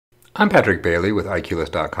I'm Patrick Bailey with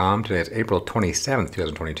IQlist.com. Today is April 27th,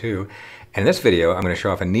 2022. And in this video, I'm going to show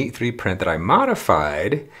off a neat 3D print that I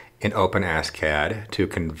modified in Openscad to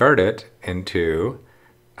convert it into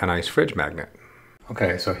a nice fridge magnet.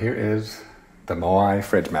 Okay, so here is the MOAI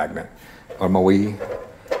fridge magnet, or MOAI.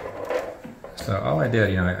 So all I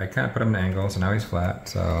did, I kind of put him in an angle, so now he's flat,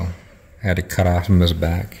 so I had to cut off some of his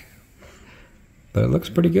back. But it looks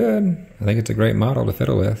pretty good. I think it's a great model to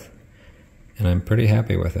fiddle with, and I'm pretty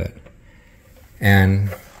happy with it. And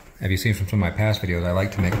as you've seen from some of my past videos, I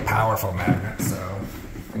like to make powerful magnets, so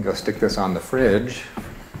I can go stick this on the fridge.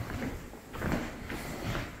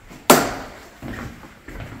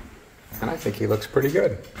 And I think he looks pretty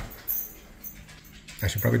good. I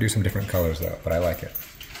should probably do some different colors though, but I like it.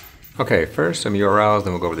 Okay, first some URLs,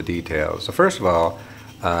 then we'll go over the details. So first of all,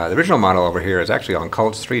 the original model over here is actually on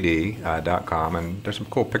cults3d.com, and there's some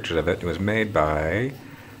cool pictures of it. It was made by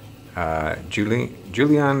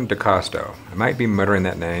Julian DeCosto. I might be murdering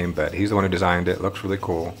that name, but he's the one who designed it. It looks really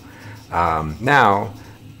cool. Now,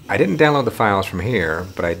 I didn't download the files from here,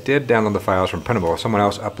 but I did download the files from Printables. Someone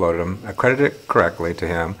else uploaded them. I credited it correctly to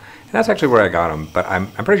him, and that's actually where I got them. But I'm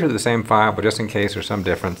pretty sure they're the same file, but just in case there's some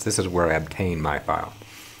difference, this is where I obtained my file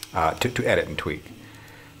to edit and tweak.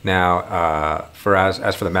 Now,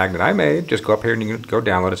 as for the magnet I made, just go up here and you can go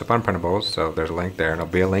download it. It's up on Printables, so there's a link there, and there'll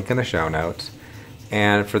be a link in the show notes.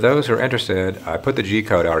 And for those who are interested, I put the G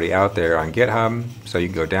code already out there on GitHub, so you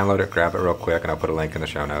can go download it, grab it real quick, and I'll put a link in the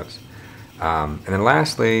show notes. And then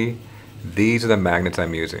lastly, these are the magnets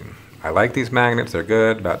I'm using. I like these magnets. They're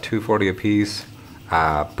good, about $2.40 a piece,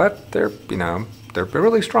 but they're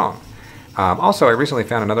really strong. Also, I recently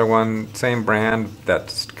found another one, same brand,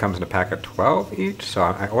 that comes in a pack of 12 each. So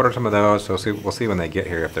I ordered some of those. So we'll see when they get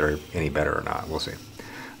here if they're any better or not. We'll see.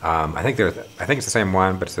 I think it's the same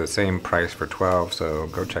one, but it's the same price for 12. So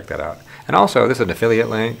go check that out. And also, this is an affiliate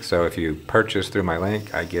link. So if you purchase through my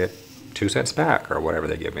link, I get 2 cents back or whatever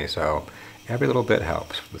they give me. So every little bit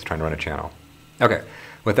helps with trying to run a channel. Okay,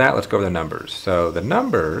 with that, let's go over the numbers. So the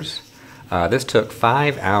numbers, this took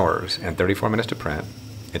 5 hours and 34 minutes to print.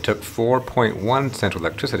 It took 4.1 cents of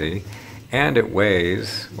electricity, and it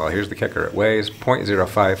weighs, well, here's the kicker, it weighs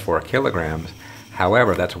 0.054 kilograms.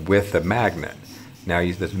 However, that's with the magnet. Now,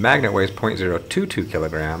 this magnet weighs 0.022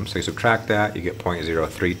 kilograms, so you subtract that, you get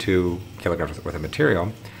 0.032 kilograms worth of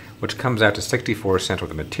material, which comes out to 64 cents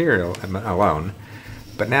worth of material alone.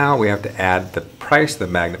 But now we have to add the price of the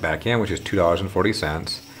magnet back in, which is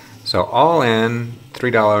 $2.40. So all in,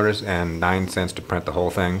 $3.09 to print the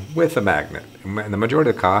whole thing with the magnet. And the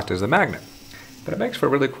majority of the cost is the magnet. But it makes for a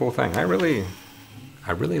really cool thing. I really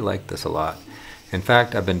like this a lot. In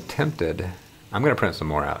fact, I've been tempted. I'm going to print some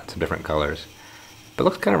more out, some different colors. But it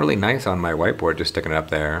looks kind of really nice on my whiteboard, just sticking it up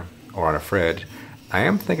there or on a fridge. I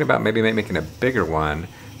am thinking about maybe making a bigger one.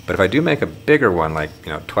 But if I do make a bigger one, like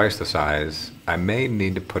twice the size, I may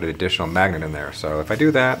need to put an additional magnet in there. So if I do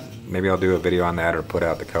that, maybe I'll do a video on that or put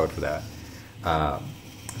out the code for that.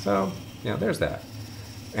 So there's that.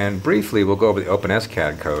 And briefly, we'll go over the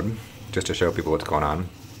Openscad code just to show people what's going on.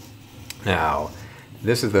 Now,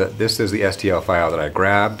 this is the STL file that I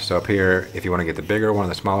grabbed. So up here, if you want to get the bigger one,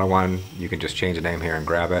 the smaller one, you can just change the name here and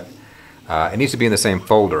grab it. It needs to be in the same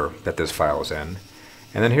folder that this file is in.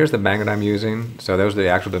 And then here's the magnet I'm using. So those are the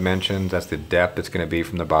actual dimensions. That's the depth it's going to be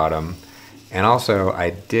from the bottom. And also, I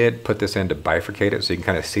did put this in to bifurcate it so you can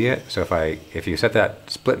kind of see it. So if you set that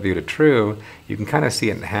split view to true, you can kind of see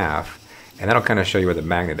it in half. And that'll kind of show you where the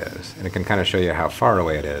magnet is. And it can kind of show you how far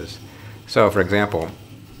away it is. So for example,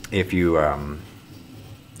 if you want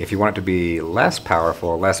it to be less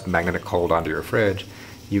powerful, less magnetic hold onto your fridge,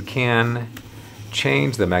 you can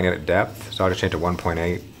change the magnetic depth. So I'll just change to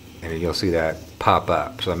 1.8. And you'll see that pop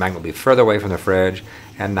up. So the magnet will be further away from the fridge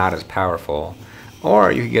and not as powerful.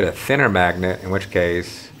 Or you could get a thinner magnet, in which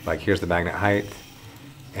case, like here's the magnet height.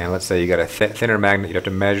 And let's say you got a thinner magnet, you'd have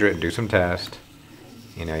to measure it and do some tests.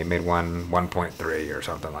 You made one 1.3 or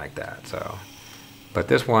something like that. So, but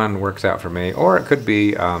this one works out for me. Or it could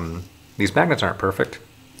be, these magnets aren't perfect.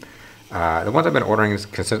 The ones I've been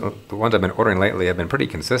ordering lately have been pretty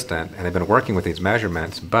consistent, and they've been working with these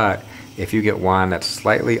measurements. But if you get one that's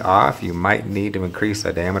slightly off, you might need to increase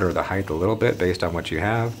the diameter or the height a little bit based on what you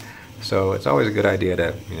have. So it's always a good idea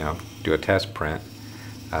to do a test print.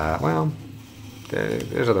 Well,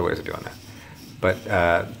 there's other ways of doing that. But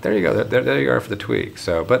there you go. There you are for the tweak.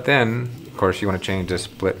 So, but then of course you want to change the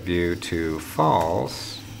split view to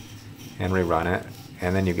false and rerun it,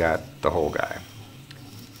 and then you got the whole guy.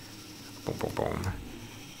 Boom, boom, boom.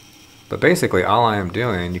 But basically all I am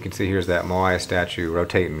doing, you can see here's that MOAI statue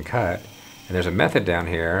rotate and cut, and there's a method down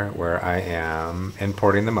here where I am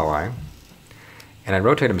importing the MOAI, and I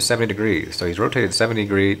rotate him 70 degrees. So he's rotated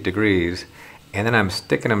 70 degrees, and then I'm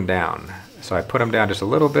sticking him down. So I put him down just a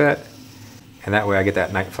little bit, and that way I get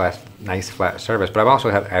that nice flat surface. But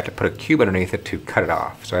I have to put a cube underneath it to cut it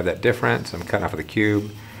off. So I have that difference. I'm cutting off with a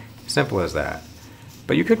cube. Simple as that.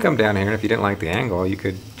 But you could come down here, and if you didn't like the angle, you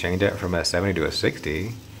could change it from a 70 to a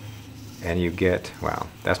 60, and you get, well,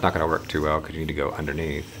 that's not going to work too well because you need to go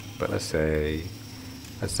underneath. But let's say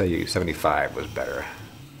 75 was better.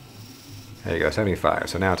 There you go, 75.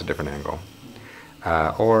 So now it's a different angle.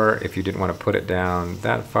 Or if you didn't want to put it down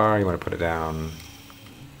that far, you want to put it down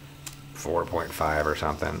 4.5 or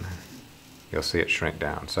something. You'll see it shrink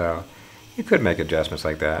down. So you could make adjustments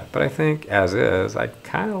like that. But I think as is, I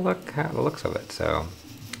kind of like the looks of it. So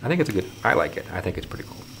I think it's I like it. I think it's pretty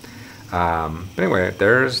cool. But anyway,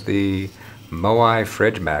 there's the MOAI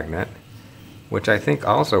fridge magnet, which I think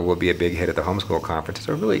also will be a big hit at the homeschool conference.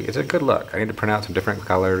 It's a good look. I need to print out some different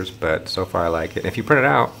colors, but so far I like it. And if you print it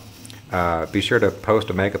out, be sure to post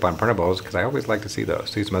a makeup on Printables, because I always like to see those,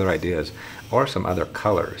 see some other ideas, or some other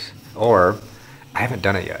colors. Or, I haven't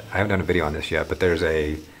done it yet. I haven't done a video on this yet, but there's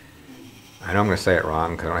I know I'm going to say it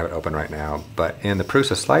wrong because I don't have it open right now, but in the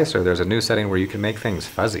Prusa Slicer, there's a new setting where you can make things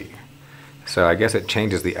fuzzy. So I guess it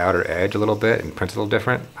changes the outer edge a little bit and prints a little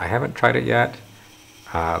different. I haven't tried it yet.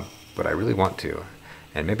 But I really want to.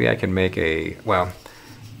 And maybe I can make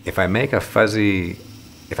if I make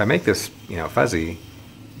this, fuzzy,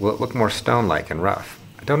 will it look more stone-like and rough?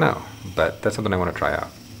 I don't know, but that's something I want to try out.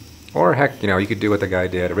 Or heck, you could do what the guy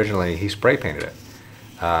did originally. He spray painted it.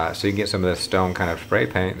 So you can get some of this stone kind of spray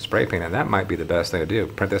paint, and that might be the best thing to do.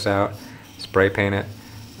 Print this out, spray paint it,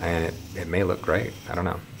 and it may look great. I don't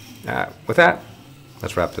know. With that,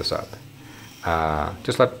 let's wrap this up.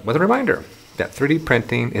 With a reminder that 3D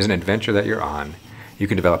printing is an adventure that you're on. You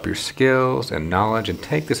can develop your skills and knowledge and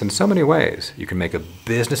take this in so many ways. You can make a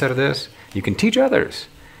business out of this, you can teach others,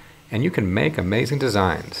 and you can make amazing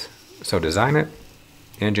designs. So design it,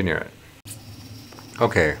 engineer it.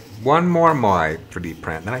 Okay, one more MOAI 3D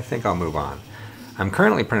print, then I think I'll move on. I'm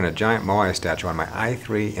currently printing a giant MOAI statue on my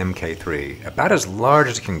i3 MK3, about as large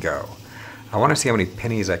as it can go. I want to see how many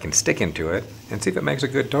pennies I can stick into it and see if it makes a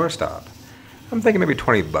good doorstop. I'm thinking maybe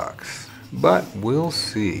 20 bucks. But we'll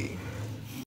see.